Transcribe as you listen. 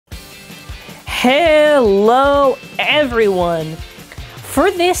Hello everyone!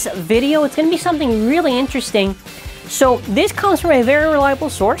 For this video, it's going to be something really interesting. So this comes from a very reliable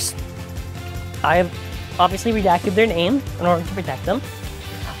source. I have obviously redacted their name in order to protect them.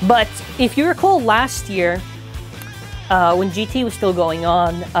 But if you recall last year, when GT was still going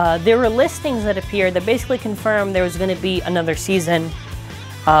on, there were listings that appeared that basically confirmed there was going to be another season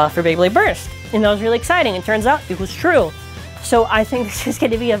for Beyblade Burst. And that was really exciting. It turns out it was true. So I think this is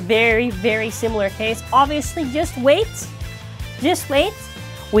going to be a very, very similar case. Obviously, just wait. Just wait.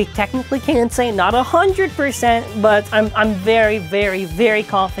 We technically can't say not 100%, but I'm very, very, very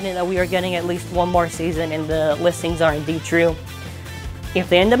confident that we are getting at least one more season and the listings are indeed true. If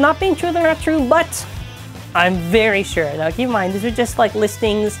they end up not being true, they're not true, but I'm very sure. Now keep in mind, these are just like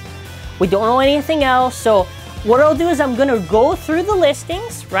listings. We don't know anything else. So what I'll do is I'm going to go through the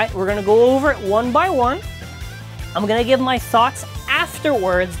listings, right? We're going to go over it one by one. I'm going to give my thoughts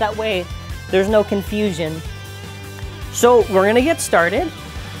afterwards. That way there's no confusion. So we're going to get started.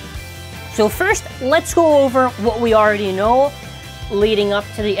 So first, let's go over what we already know leading up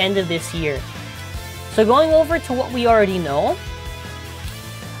to the end of this year. So going over to what we already know,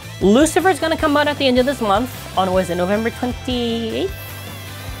 Lucifer's going to come out at the end of this month on, was it November 28th?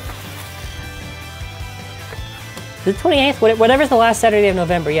 The 28th? Whatever's the last Saturday of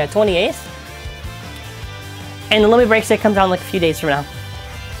November. Yeah, 28th. And the Limit Break Set comes out in like a few days from now.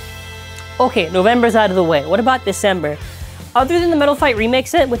 Okay, November's out of the way. What about December? Other than the Metal Fight Remake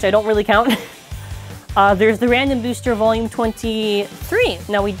Set, which I don't really count, there's the Random Booster Volume 23.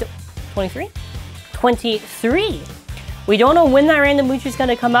 Now we... 23? 23! We don't know when that Random Booster is going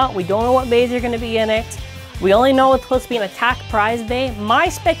to come out. We don't know what bays are going to be in it. We only know it's supposed to be an attack prize bay. My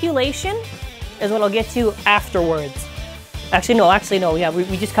speculation is what I'll get to afterwards. Actually, no. Yeah,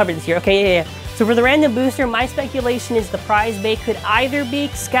 we just covered this here. Okay, yeah. So for the Random Booster, my speculation is the prize bay could either be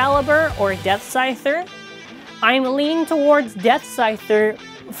Excalibur or Death Scyther. I'm leaning towards Death Scyther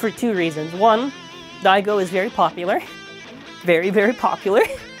for two reasons. One, Daigo is very popular. Very, very popular.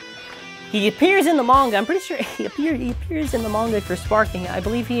 He appears in the manga. I'm pretty sure he appears in the manga for Sparking. I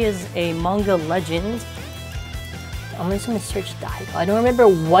believe he is a manga legend. I'm just going to search Daigo. I don't remember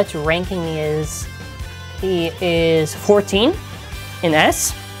what ranking he is. He is 14 in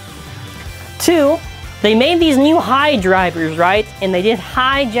S. Two, they made these new high drivers, right? And they did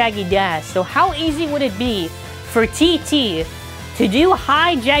high Jaggy Dash. So how easy would it be for TT to do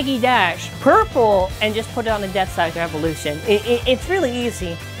high Jaggy Dash purple and just put it on the Death Scyther evolution? It's really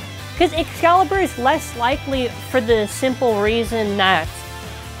easy. Because Excalibur is less likely for the simple reason that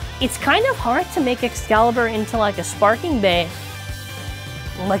it's kind of hard to make Excalibur into like a Sparking Bay.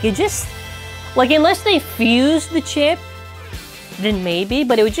 Like it just, like unless they fuse the chip, then maybe,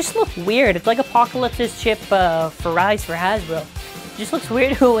 but it would just look weird. It's like Apocalypse's chip for Rise for Hasbro. It just looks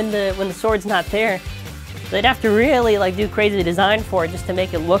weird when the sword's not there. They'd have to really like do crazy design for it just to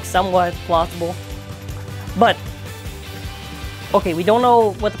make it look somewhat plausible. But okay, we don't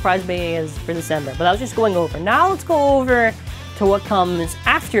know what the prize bay is for December, but I was just going over. Now let's go over to what comes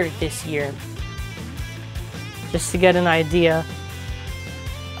after this year, just to get an idea.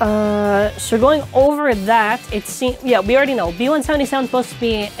 So going over that, it seems, yeah, we already know. B177 is supposed to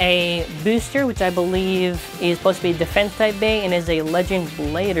be a booster, which I believe is supposed to be a defense type bay and is a Legend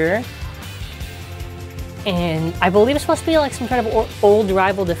Blader. And I believe it's supposed to be like some kind of old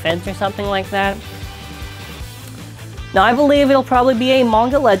rival defense or something like that. Now I believe it'll probably be a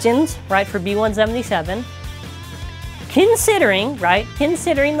manga legend, right, for B177. Considering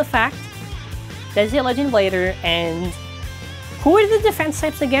the fact that it's a Legend Blader, and who are the defense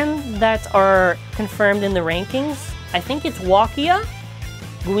types again that are confirmed in the rankings? I think it's Wakia,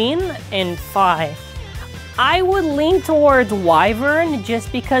 Gwyn, and Phi. I would lean towards Wyvern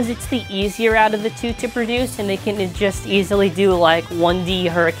just because it's the easier out of the two to produce and they can just easily do like 1D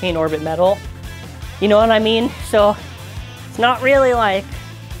Hurricane Orbit Metal. You know what I mean? So it's not really like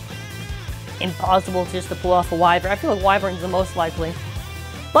impossible just to pull off a Wyvern. I feel like Wyvern's the most likely.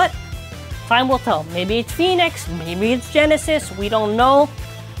 But time will tell. Maybe it's Phoenix, maybe it's Genesis, we don't know.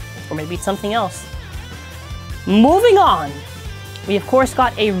 Or maybe it's something else. Moving on. We of course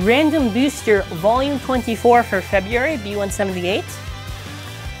got a Random Booster Volume 24 for February, B178.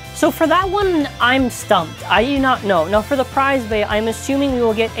 So for that one, I'm stumped. I do not know. Now for the prize bay, I'm assuming we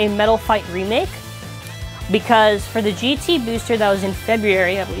will get a Metal Fight Remake. Because for the GT booster that was in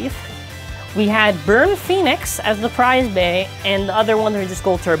February, I believe, we had Burn Phoenix as the prize bay, and the other ones are just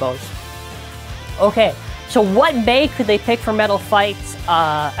Gold Turbos. Okay, so what bay could they pick for Metal Fights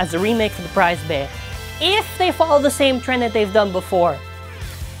as a remake for the prize bay? If they follow the same trend that they've done before.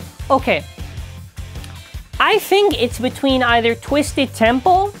 Okay, I think it's between either Twisted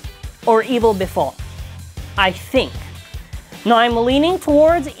Temple or Evil Befall. I think. Now I'm leaning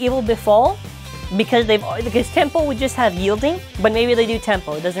towards Evil Befall because Tempo would just have Yielding, but maybe they do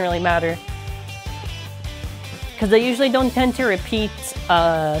Tempo. It doesn't really matter. Because they usually don't tend to repeat,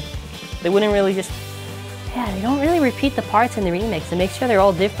 they wouldn't really just, yeah, they don't really repeat the parts in the remix. They make sure they're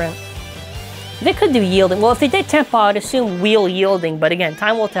all different. They could do Yielding. Well, if they did Tempo, I'd assume Wheel Yielding, but again,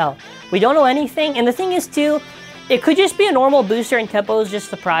 time will tell. We don't know anything, and the thing is too, it could just be a normal booster and Tempo is just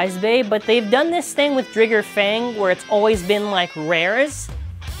the prize bay, but they've done this thing with Trigger Fang where it's always been like rares.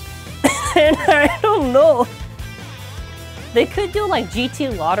 And I don't know. They could do like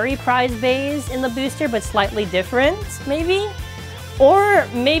GT Lottery prize bays in the booster, but slightly different, maybe? Or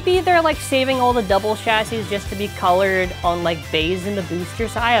maybe they're like saving all the double chassis just to be colored on like bays in the booster,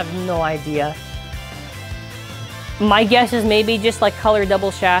 so I have no idea. My guess is maybe just like color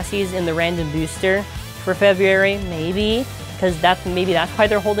double chassis in the random booster for February, maybe, because maybe that's why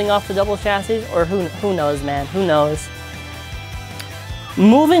they're holding off the double chassis, or who knows, man, who knows.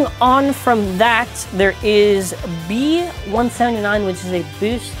 Moving on from that, there is B179, which is a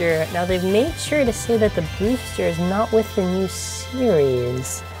booster. Now they've made sure to say that the booster is not with the new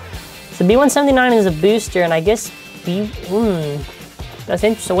series. So B179 is a booster, and I guess that's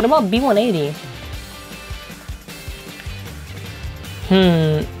interesting. So what about B180?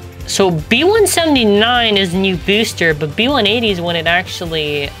 So B179 is the new booster, but B180 is when it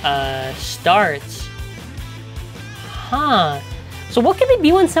actually starts. Huh. So what could be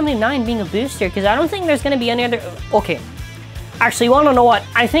B179 being a booster? Because I don't think there's going to be any other... Okay. Actually, you want to know what?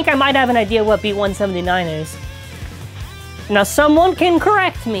 I think I might have an idea what B179 is. Now, someone can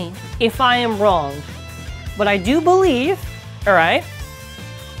correct me if I am wrong. But I do believe, alright,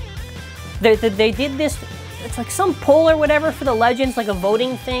 they did this... It's like some poll or whatever for the Legends, like a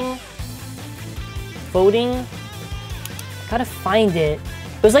voting thing. Voting? Gotta find it.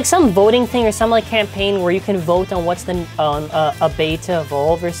 It was like some voting thing or some like campaign where you can vote on what's a bay to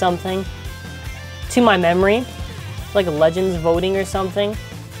evolve or something. To my memory. Like Legends voting or something.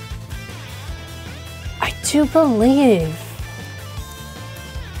 I do believe.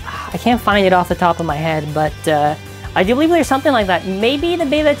 I can't find it off the top of my head, but I do believe there's something like that. Maybe the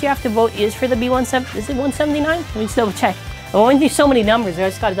bay that you have to vote is for the B179. Is it 179? Let me just double check. I'm going through so many numbers, I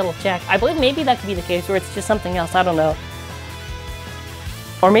just gotta double check. I believe maybe that could be the case, or it's just something else. I don't know.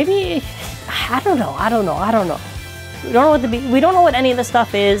 Or maybe, I don't know. We don't know what any of this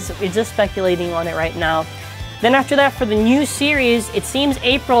stuff is. We're just speculating on it right now. Then after that, for the new series, it seems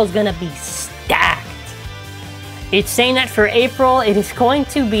April is gonna be stacked. It's saying that for April, it is going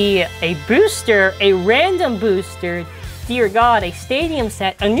to be a booster, a random booster, dear God, a stadium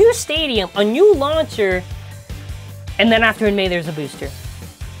set, a new stadium, a new launcher, and then after in May, there's a booster.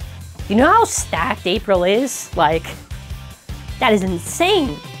 You know how stacked April is? Like, that is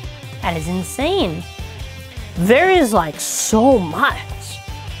insane. That is insane. There is like so much.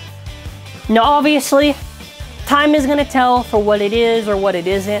 Now, obviously, time is gonna tell for what it is or what it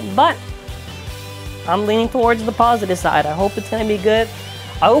isn't, but I'm leaning towards the positive side. I hope it's gonna be good.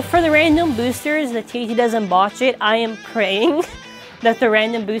 I hope for the random boosters that TT doesn't botch it. I am praying that the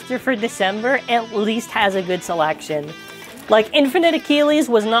random booster for December at least has a good selection. Like, Infinite Achilles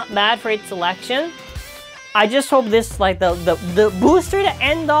was not bad for its selection. I just hope this, like, the booster to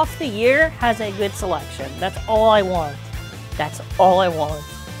end off the year has a good selection. That's all I want. That's all I want.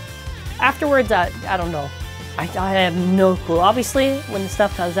 Afterwards, I don't know. I have no clue. Obviously, when the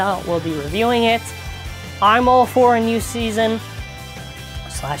stuff comes out, we'll be reviewing it. I'm all for a new season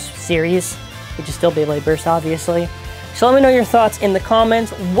 / series, which is still Beyblade Burst, obviously. So let me know your thoughts in the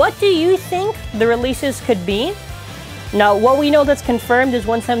comments. What do you think the releases could be? Now, what we know that's confirmed is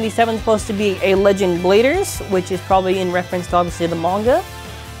 177 is supposed to be a Legend Bladers, which is probably in reference to, obviously, the manga.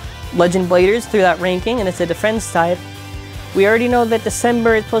 Legend Bladers through that ranking, and it's a defense type. We already know that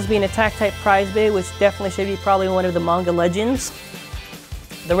December is supposed to be an attack type prize bay, which definitely should be probably one of the manga legends.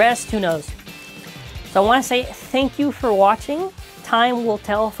 The rest, who knows? So I want to say thank you for watching. Time will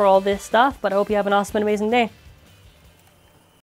tell for all this stuff, but I hope you have an awesome and amazing day.